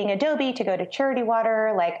leaving Adobe to go to Charity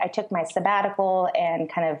Water, like I took my sabbatical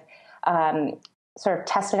and kind of sort of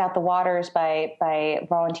tested out the waters by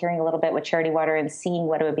volunteering a little bit with Charity Water and seeing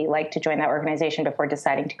what it would be like to join that organization before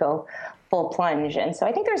deciding to go full plunge. And so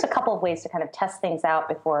I think there's a couple of ways to kind of test things out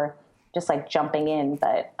before just like jumping in,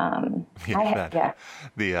 but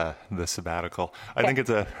the sabbatical. I think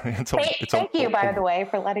Thank you, by the way,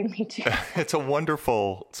 for letting me do. It's a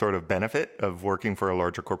wonderful sort of benefit of working for a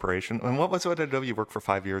larger corporation. And what was it at Adobe? You work for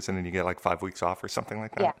 5 years and then you get like 5 weeks off or something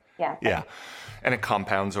like that. Yeah. And it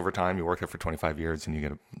compounds over time. You work there for 25 years and you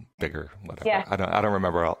get a bigger whatever. Yeah. I don't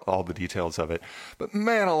remember all the details of it, but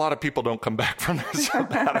man, a lot of people don't come back from their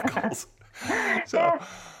sabbaticals. So. Yeah.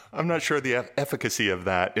 I'm not sure the efficacy of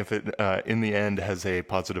that, if it in the end has a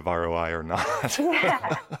positive ROI or not.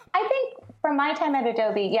 Yeah, I think from my time at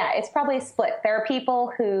Adobe, it's probably split. There are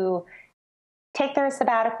people who take their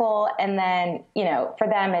sabbatical and then, you know, for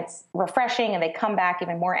them it's refreshing and they come back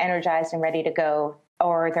even more energized and ready to go.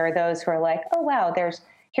 Or there are those who are like, oh, wow,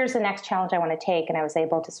 here's the next challenge I want to take. And I was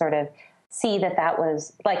able to sort of see that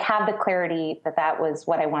was like, have the clarity that was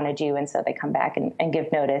what I want to do. And so they come back and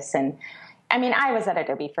give notice. And I mean, I was at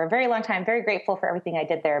Adobe for a very long time, very grateful for everything I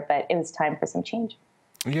did there, but it was time for some change.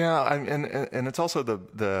 Yeah, and it's also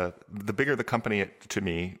the bigger the company to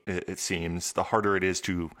me, it seems, the harder it is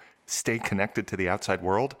to stay connected to the outside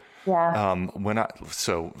world. Yeah.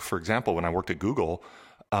 So for example, when I worked at Google,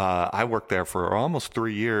 I worked there for almost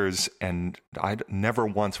 3 years, and I never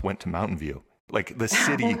once went to Mountain View, like the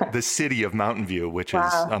city of Mountain View, which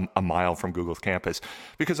is a mile from Google's campus.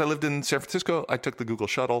 Because I lived in San Francisco, I took the Google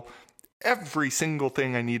shuttle. Every single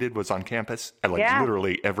thing I needed was on campus,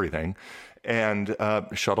 literally everything, and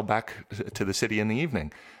shuttle back to the city in the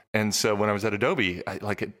evening. And so when I was at Adobe,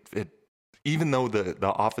 even though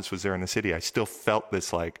the office was there in the city, I still felt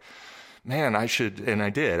this like, man, I should, and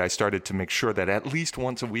I did. I started to make sure that at least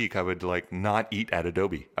once a week I would like not eat at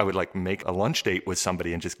Adobe. I would like make a lunch date with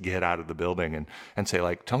somebody and just get out of the building and say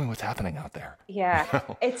like, tell me what's happening out there. Yeah,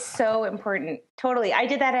 it's so important. Totally. I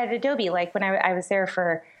did that at Adobe. Like when I was there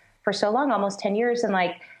for so long, almost 10 years. And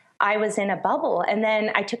like, I was in a bubble. And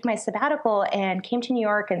then I took my sabbatical and came to New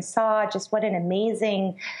York and saw just what an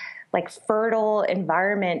amazing, like fertile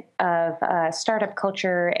environment of startup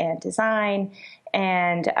culture and design.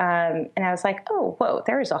 And I was like, oh, whoa,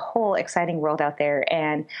 there is a whole exciting world out there.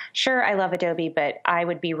 And sure, I love Adobe, but I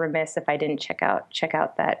would be remiss if I didn't check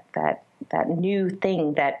out that new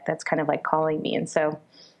thing that's kind of like calling me. And so,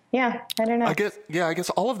 yeah, I don't know. I guess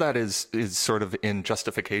all of that is sort of in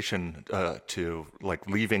justification to like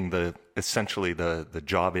leaving essentially the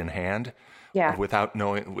job in hand. Yeah. Without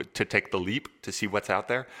knowing, to take the leap to see what's out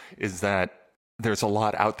there, is that there's a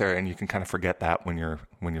lot out there, and you can kind of forget that when you're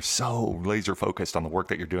so laser focused on the work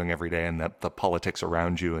that you're doing every day, and the politics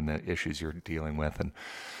around you and the issues you're dealing with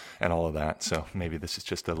and all of that. So maybe this is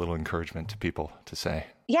just a little encouragement to people to say,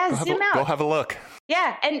 zoom out. Go have a look.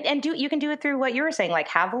 Yeah. And you can do it through what you were saying, like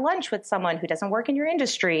have a lunch with someone who doesn't work in your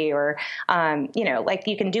industry, or, like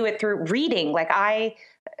you can do it through reading. Like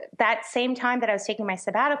that same time that I was taking my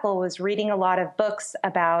sabbatical was reading a lot of books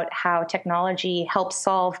about how technology helps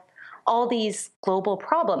solve all these global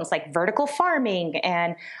problems like vertical farming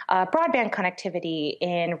and broadband connectivity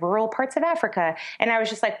in rural parts of Africa. And I was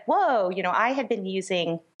just like, whoa, I had been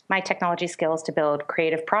using my technology skills to build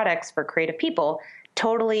creative products for creative people.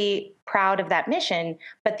 Totally proud of that mission,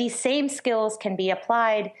 but these same skills can be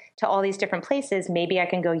applied to all these different places. Maybe I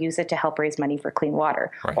can go use it to help raise money for clean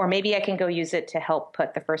water, right. Or maybe I can go use it to help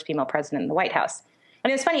put the first female president in the White House.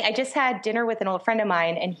 And it was funny. I just had dinner with an old friend of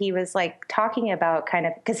mine, and he was like talking about kind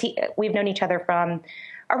of, because we've known each other from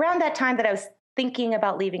around that time that I was thinking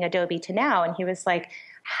about leaving Adobe to now. And he was like,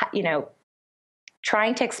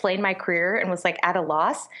 trying to explain my career and was like at a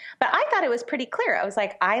loss. But I thought it was pretty clear. I was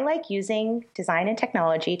like, I like using design and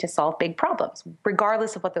technology to solve big problems,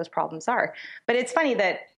 regardless of what those problems are. But it's funny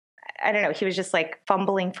that, I don't know, he was just like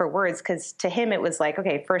fumbling for words, because to him it was like,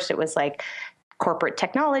 okay, first it was like corporate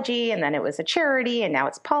technology, and then it was a charity, and now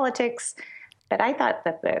it's politics. But I thought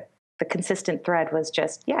that the consistent thread was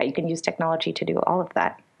just, yeah, you can use technology to do all of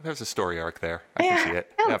that. There's a story arc there. I can see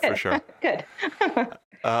it. Yeah, for sure. Good.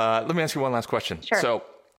 Let me ask you one last question. Sure.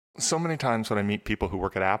 So many times when I meet people who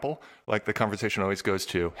work at Apple, like the conversation always goes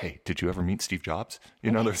to, hey, did you ever meet Steve Jobs?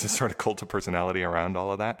 There's this sort of cult of personality around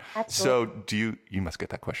all of that. Absolutely. So you must get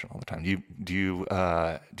that question all the time. Do you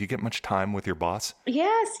get much time with your boss?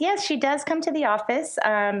 Yes. She does come to the office,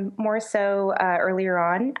 more so earlier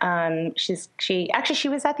on. She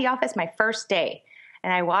was at the office my first day.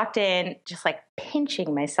 And I walked in just like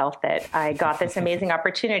pinching myself that I got this amazing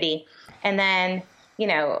opportunity. And then,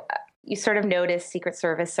 you sort of notice Secret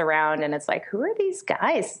Service around, and it's like, who are these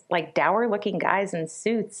guys? Like dour looking guys in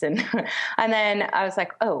suits. And then I was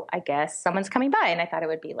like, oh, I guess someone's coming by. And I thought it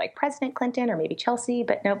would be like President Clinton or maybe Chelsea,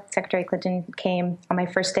 but nope, Secretary Clinton came on my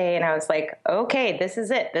first day. And I was like, okay, this is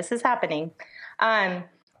it. This is happening. And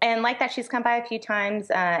like that, she's come by a few times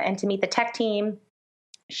and to meet the tech team.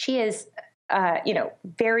 She is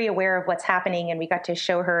very aware of what's happening, and we got to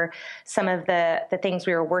show her some of the things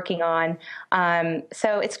we were working on.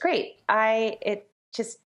 So it's great.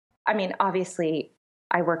 Obviously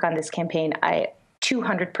I work on this campaign. I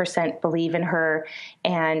 200% believe in her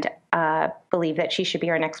and believe that she should be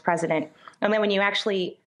our next president. And then when you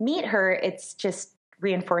actually meet her, it's just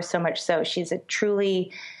reinforced so much. So she's a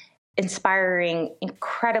truly inspiring,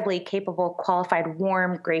 incredibly capable, qualified,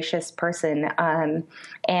 warm, gracious person. I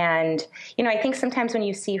think sometimes when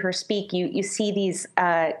you see her speak, you see these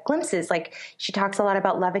glimpses, like she talks a lot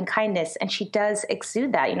about love and kindness, and she does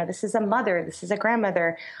exude that. This is a mother, this is a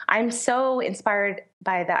grandmother. I'm so inspired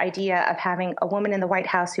by the idea of having a woman in the White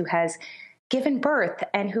House who has given birth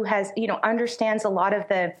and who has, understands a lot of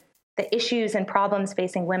the issues and problems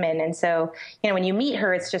facing women. And so, when you meet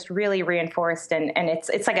her, it's just really reinforced, and it's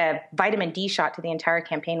like a vitamin D shot to the entire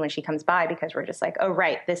campaign when she comes by, because we're just like, oh,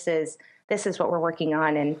 right, this is what we're working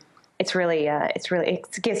on. And it's really, it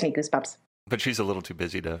gives me goosebumps. But she's a little too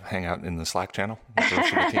busy to hang out in the Slack channel with the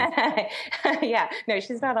rest of the team. Yeah, no,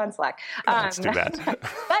 she's not on Slack. That's too bad. But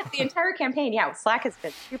the entire campaign, Slack has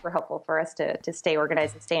been super helpful for us to stay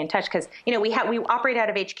organized and stay in touch because, we operate out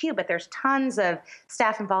of HQ, but there's tons of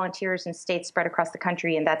staff and volunteers in states spread across the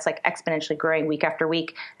country, and that's like exponentially growing week after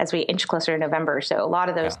week as we inch closer to November. So a lot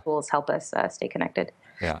of those tools help us stay connected.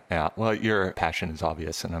 Yeah. Well, your passion is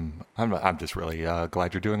obvious, and I'm just really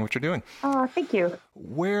glad you're doing what you're doing. Oh, thank you.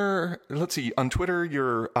 Let's see, on Twitter,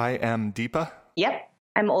 you're I am Deepa. Yep.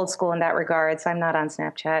 I'm old school in that regard, so I'm not on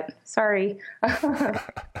Snapchat. Sorry. But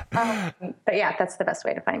yeah, that's the best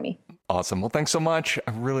way to find me. Awesome. Well, thanks so much.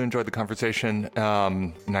 I really enjoyed the conversation.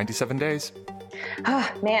 97 days. Oh,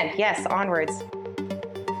 man. Yes. Onwards.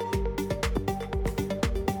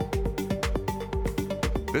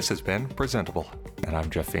 This has been Presentable, and I'm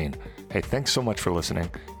Jeff Veen. Hey, thanks so much for listening.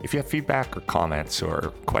 If you have feedback or comments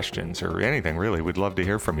or questions or anything, really, we'd love to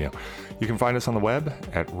hear from you. You can find us on the web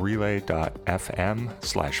at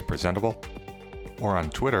relay.fm/presentable or on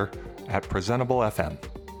Twitter @presentablefm.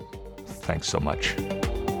 Thanks so much.